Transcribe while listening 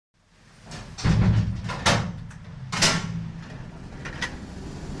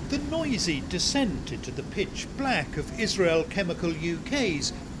The noisy descent into the pitch black of Israel Chemical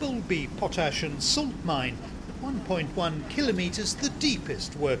UK's Boulby potash and salt mine, at 1.1 kilometres the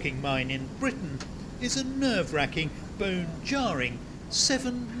deepest working mine in Britain, is a nerve-wracking, bone-jarring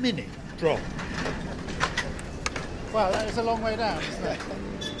 7-minute drop. Wow, that is a long way down, isn't it?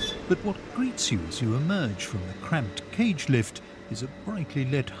 But what greets you as you emerge from the cramped cage lift is a brightly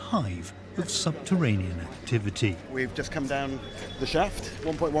lit hive of subterranean activity. We've just come down the shaft,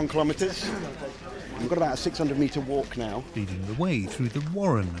 1.1 kilometres. We've got about a 600-metre walk now. Leading the way through the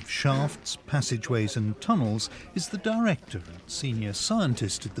warren of shafts, passageways and tunnels is the director and senior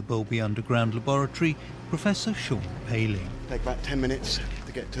scientist at the Boulby Underground Laboratory, Professor Sean Paling. Take about 10 minutes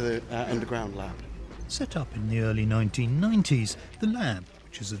to get to the underground lab. Set up in the early 1990s, the lab,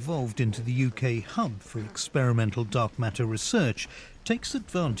 which has evolved into the UK hub for experimental dark matter research, takes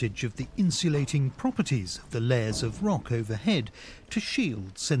advantage of the insulating properties of the layers of rock overhead to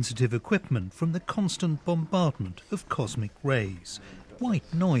shield sensitive equipment from the constant bombardment of cosmic rays.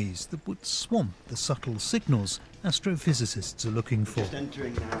 White noise that would swamp the subtle signals astrophysicists are looking for. Just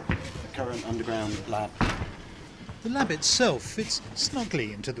entering now the current underground lab. The lab itself fits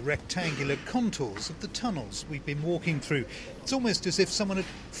snugly into the rectangular contours of the tunnels we've been walking through. It's almost as if someone had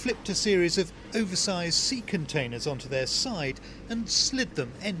flipped a series of oversized sea containers onto their side and slid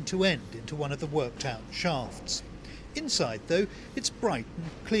them end to end into one of the worked out shafts. Inside, though, it's bright and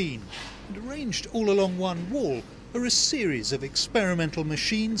clean, and arranged all along one wall are a series of experimental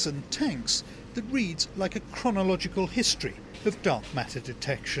machines and tanks that reads like a chronological history of dark matter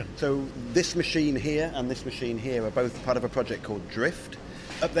detection. So this machine here and this machine here are both part of a project called Drift.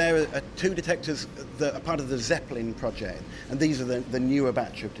 Up there are two detectors that are part of the Zeppelin project, and these are the newer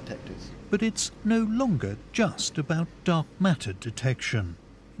batch of detectors. But it's no longer just about dark matter detection.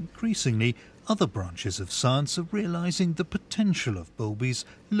 Increasingly, other branches of science are realising the potential of Boulby's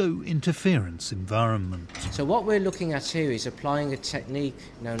low-interference environment. So what we're looking at here is applying a technique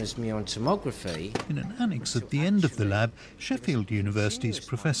known as muon tomography. In an annex at the end of the lab, Sheffield University's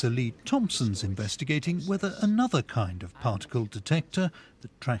Professor Lee Thompson's investigating whether another kind of particle detector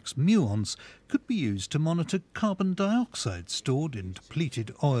that tracks muons could be used to monitor carbon dioxide stored in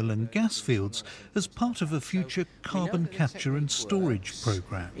depleted oil and gas fields as part of a future carbon capture and storage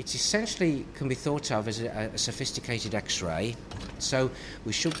programme. It essentially can be thought of as a sophisticated X-ray, so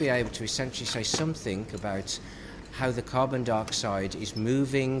we should be able to essentially say something about how the carbon dioxide is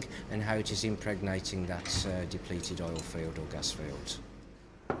moving and how it is impregnating that depleted oil field or gas field.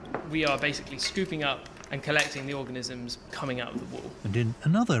 We are basically scooping up and collecting the organisms coming out of the wall. And in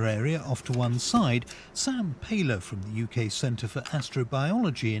another area off to one side, Sam Paler from the UK Centre for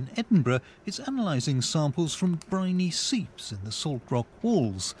Astrobiology in Edinburgh is analysing samples from briny seeps in the salt rock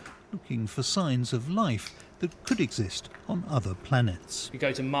walls, looking for signs of life that could exist on other planets. We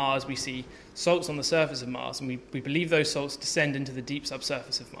go to Mars, we see salts on the surface of Mars, and we believe those salts descend into the deep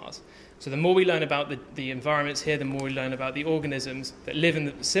subsurface of Mars. So the more we learn about the environments here, the more we learn about the organisms that live in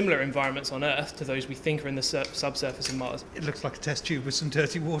the similar environments on Earth to those we think are in the subsurface of Mars. It looks like a test tube with some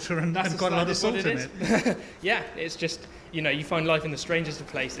dirty water and quite a lot of salt in it. Yeah, it's just, you know, you find life in the strangest of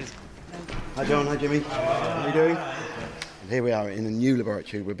places. Hi John, hi Jimmy. How are you doing? Here we are in a new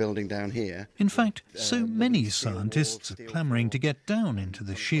laboratory we're building down here. In fact, so many scientists are clamouring to get down into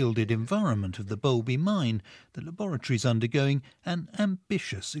the shielded environment of the Boulby Mine, the laboratory's undergoing an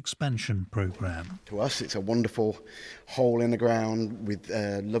ambitious expansion programme. To us, it's a wonderful hole in the ground with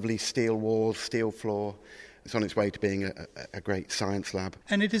lovely steel walls, steel floor. It's on its way to being a great science lab.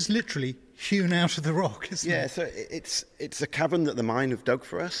 And it is literally hewn out of the rock, isn't it? Yeah, so it's a cavern that the mine have dug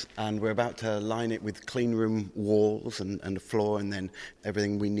for us, and we're about to line it with clean room walls and a floor, and then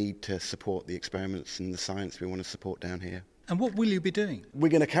everything we need to support the experiments and the science we want to support down here. And what will you be doing? We're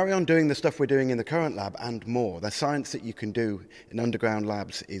going to carry on doing the stuff we're doing in the current lab and more. The science that you can do in underground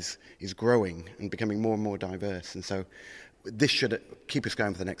labs is growing and becoming more and more diverse, and so this should keep us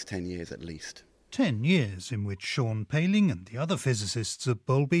going for the next 10 years at least. 10 years in which Sean Paling and the other physicists at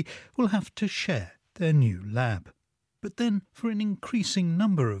Boulby will have to share their new lab. But then, for an increasing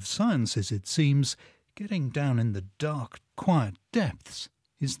number of sciences, it seems, getting down in the dark, quiet depths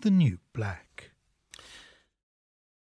is the new black.